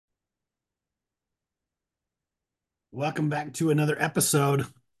Welcome back to another episode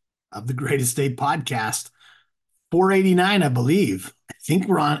of the Greatest Day Podcast. 489, I believe. I think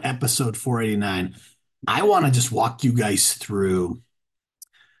we're on episode 489. I want to just walk you guys through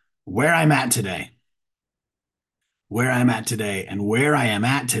where I'm at today. Where I'm at today. And where I am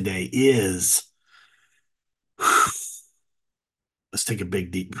at today is let's take a big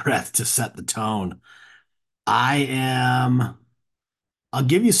deep breath to set the tone. I am, I'll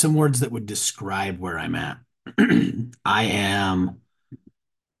give you some words that would describe where I'm at. I am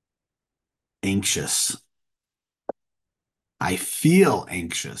anxious. I feel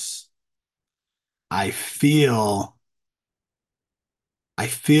anxious. I feel I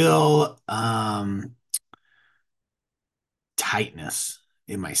feel tightness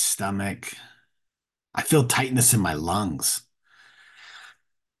in my stomach. I feel tightness in my lungs.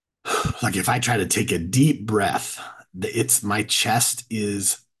 Like if I try to take a deep breath, it's my chest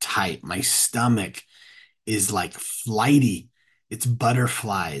is tight. My stomach is like flighty. It's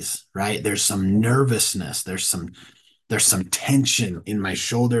butterflies, right? There's some nervousness. There's some tension in my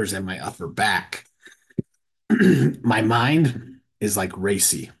shoulders and my upper back. My mind is like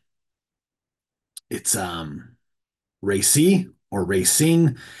racy. It's racy or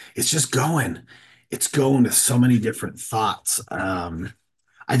racing. It's just going. It's going with so many different thoughts.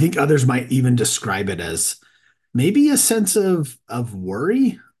 I think others might even describe it as maybe a sense of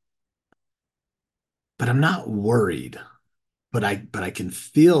worry, but I'm not worried. But I can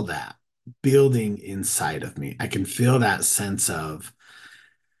feel that building inside of me. I can feel that sense of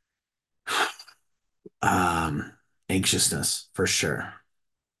um, anxiousness for sure.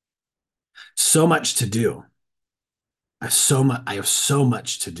 So much to do. I have so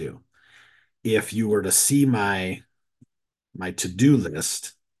much to do. If you were to see my to-do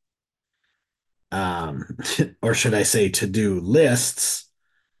list, um, or should I say to-do lists,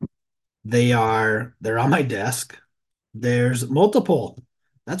 they're on my desk. There's multiple.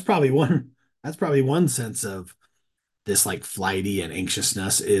 That's probably one. That's probably one sense of this like flighty and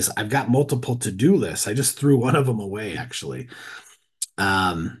anxiousness is I've got multiple to-do lists. I just threw one of them away actually.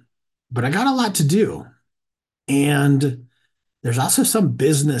 Um, but I got a lot to do. And there's also some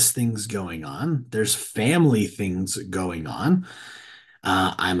business things going on. There's family things going on.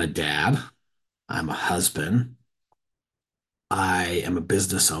 I'm a dad. I'm a husband. I am a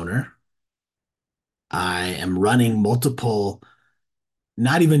business owner. I am running multiple,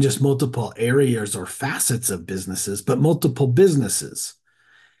 not even just multiple areas or facets of businesses, but multiple businesses.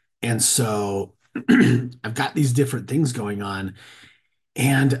 And so I've got these different things going on.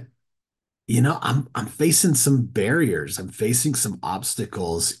 And I'm facing some barriers. I'm facing some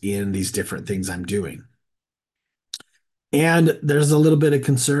obstacles in these different things I'm doing. And there's a little bit of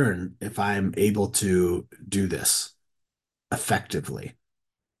concern if I'm able to do this effectively.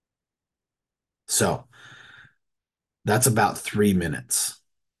 So that's about 3 minutes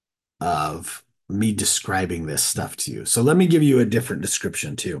of me describing this stuff to you. So let me give you a different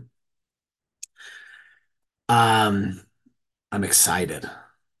description too. Um, I'm excited.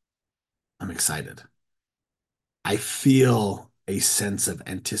 I'm excited. I feel a sense of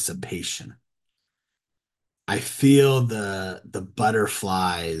anticipation. I feel the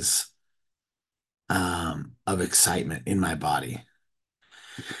butterflies of excitement in my body.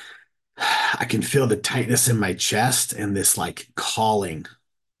 I can feel the tightness in my chest and this like calling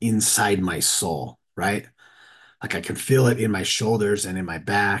inside my soul, right? Like I can feel it in my shoulders and in my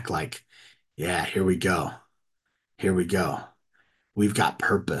back. Like, yeah, here we go. Here we go. We've got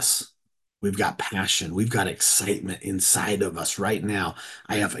purpose. We've got passion. We've got excitement inside of us right now.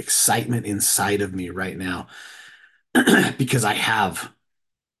 I have excitement inside of me right now because I have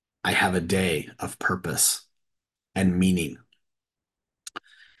a day of purpose and meaning.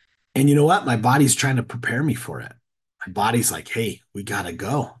 And you know what? My body's trying to prepare me for it. My body's like, "Hey, we got to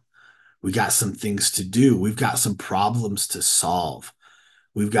go. We got some things to do. We've got some problems to solve.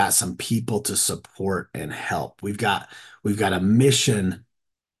 We've got some people to support and help. We've got a mission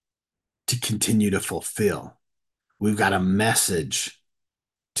to continue to fulfill. We've got a message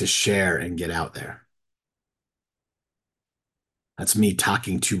to share and get out there." That's me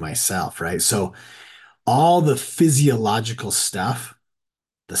talking to myself, right? So all the physiological stuff,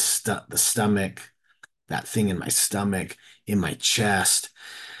 the stomach, that thing in my stomach, in my chest,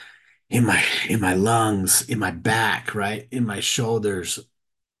 in my lungs, in my back, right? In my shoulders,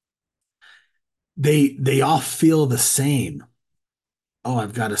 they all feel the same. Oh,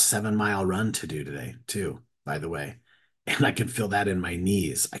 I've got a 7 mile run to do today, too, by the way. And I can feel that in my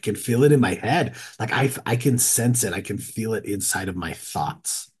knees. I can feel it in my head. Like I can sense it. I can feel it inside of my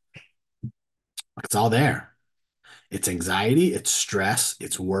thoughts. It's all there. It's anxiety, it's stress,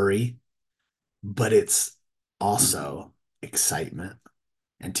 it's worry, but it's also excitement,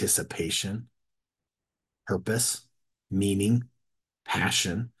 anticipation, purpose, meaning,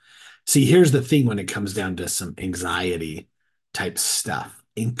 passion. See, here's the thing when it comes down to some anxiety type stuff,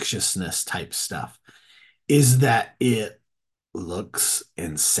 anxiousness type stuff, is that it looks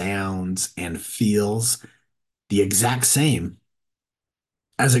and sounds and feels the exact same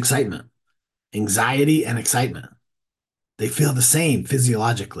as excitement. Anxiety and excitement, they feel the same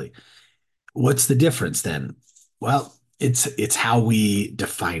physiologically. What's the difference then? Well, it's how we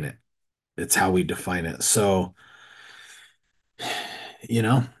define it. It's how we define it. So, you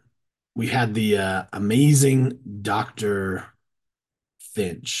know, we had the amazing Dr.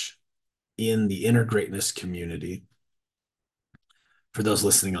 Finch in the inner greatness community. For those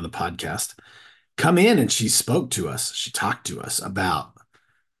listening on the podcast, come in and she spoke to us. She talked to us about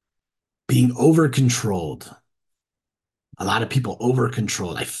being over controlled. A lot of people over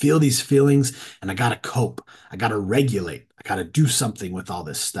controlled. I feel these feelings and I got to cope. I got to regulate. I got to do something with all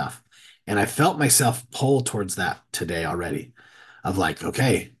this stuff. And I felt myself pull towards that today already of like,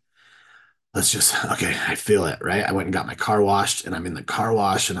 okay, okay, I feel it, right? I went and got my car washed and I'm in the car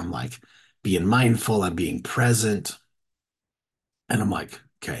wash and I'm like being mindful, I'm being present. And I'm like,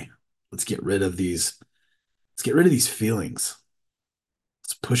 okay, let's get rid of these, let's get rid of these feelings.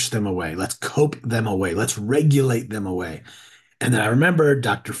 Let's push them away. Let's cope them away. Let's regulate them away. And then I remember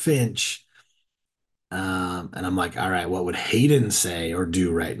Dr. Finch, and I'm like, all right, what would Hayden say or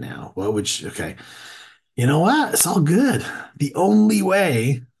do right now? Okay, you know what? It's all good. The only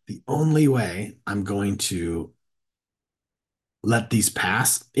way I'm going to let these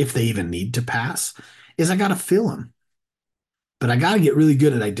pass, if they even need to pass, is I got to feel them. But I got to get really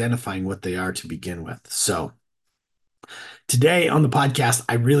good at identifying what they are to begin with. So today on the podcast,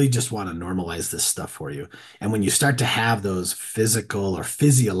 I really just want to normalize this stuff for you. And when you start to have those physical or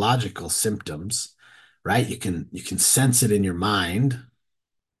physiological symptoms, right? You can sense it in your mind.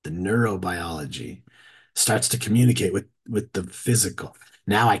 The neurobiology starts to communicate with the physical.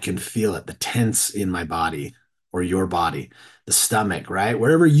 Now I can feel it, the tense in my body or your body, the stomach, right?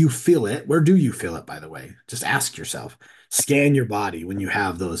 Wherever you feel it, where do you feel it, by the way? Just ask yourself. Scan your body when you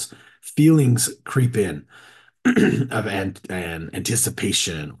have those feelings creep in of and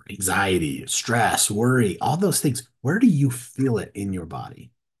anticipation, anxiety, stress, worry, all those things. Where do you feel it in your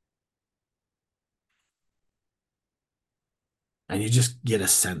body? And you just get a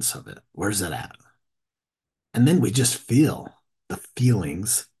sense of it. Where's it at? And then we just feel the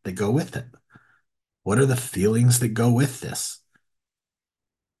feelings that go with it. What are the feelings that go with this?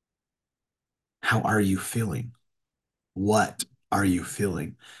 How are you feeling? What are you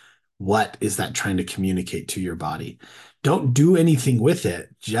feeling? What is that trying to communicate to your body? Don't do anything with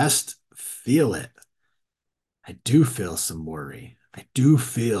it, just feel it. I do feel some worry. I do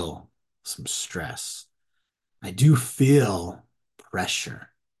feel some stress. I do feel pressure.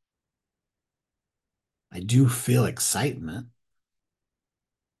 I do feel excitement.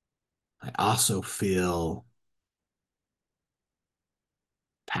 I also feel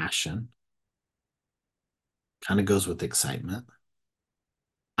passion. Kind of goes with excitement.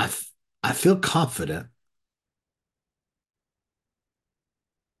 I, f- I feel confident.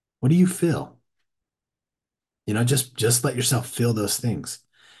 What do you feel? Just let yourself feel those things.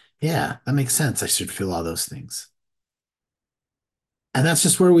 Yeah, that makes sense. I should feel all those things. And that's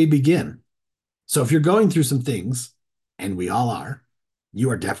just where we begin. So if you're going through some things, and we all are, you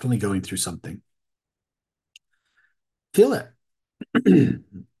are definitely going through something. Feel it.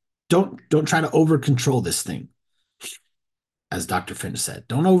 Don't try to over control this thing, as Dr. Finch said.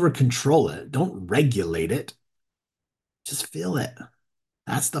 Don't over control it. Don't regulate it. Just feel it.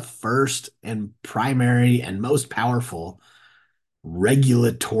 That's the first and primary and most powerful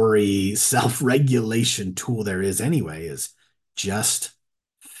regulatory self-regulation tool there is anyway, is just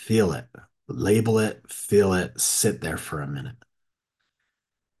feel it, label it, feel it, sit there for a minute.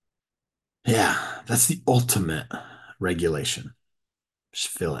 Yeah, that's the ultimate regulation. Just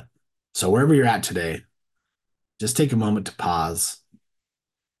feel it. So wherever you're at today, just take a moment to pause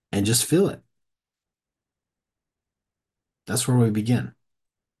and just feel it. That's where we begin.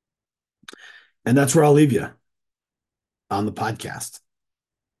 And that's where I'll leave you on the podcast.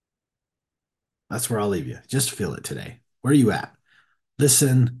 That's where I'll leave you. Just feel it today. Where are you at?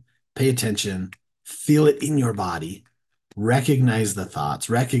 Listen, pay attention, feel it in your body, recognize the thoughts,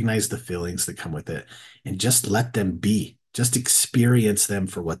 recognize the feelings that come with it, and just let them be. Just experience them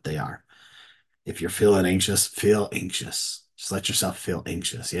for what they are. If you're feeling anxious, feel anxious. Just let yourself feel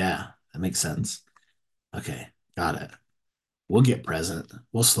anxious. Yeah, that makes sense. Okay, got it. We'll get present.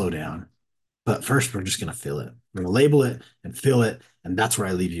 We'll slow down. But first, we're just going to feel it. We're going to label it and feel it. And that's where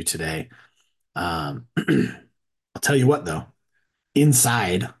I leave you today. Um, I'll tell you what, though,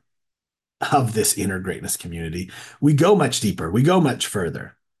 inside of this inner greatness community, we go much deeper, we go much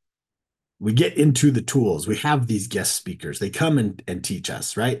further. We get into the tools. We have these guest speakers. They come and teach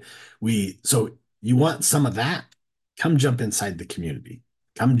us, right? So you want some of that? Come jump inside the community.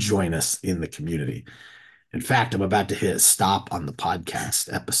 Come join us in the community. In fact, I'm about to hit stop on the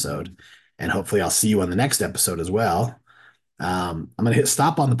podcast episode, and hopefully I'll see you on the next episode as well. I'm going to hit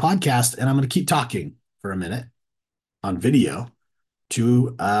stop on the podcast, and I'm going to keep talking for a minute on video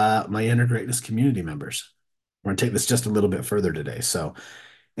to my inner greatness community members. We're going to take this just a little bit further today. So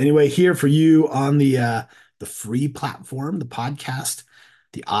anyway, here for you on the free platform, the podcast,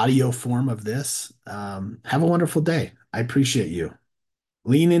 the audio form of this. Have a wonderful day. I appreciate you.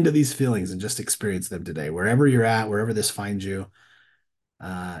 Lean into these feelings and just experience them today. Wherever you're at, wherever this finds you,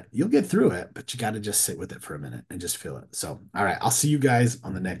 you'll get through it, but you got to just sit with it for a minute and just feel it. So, all right, I'll see you guys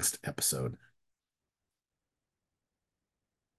on the next episode.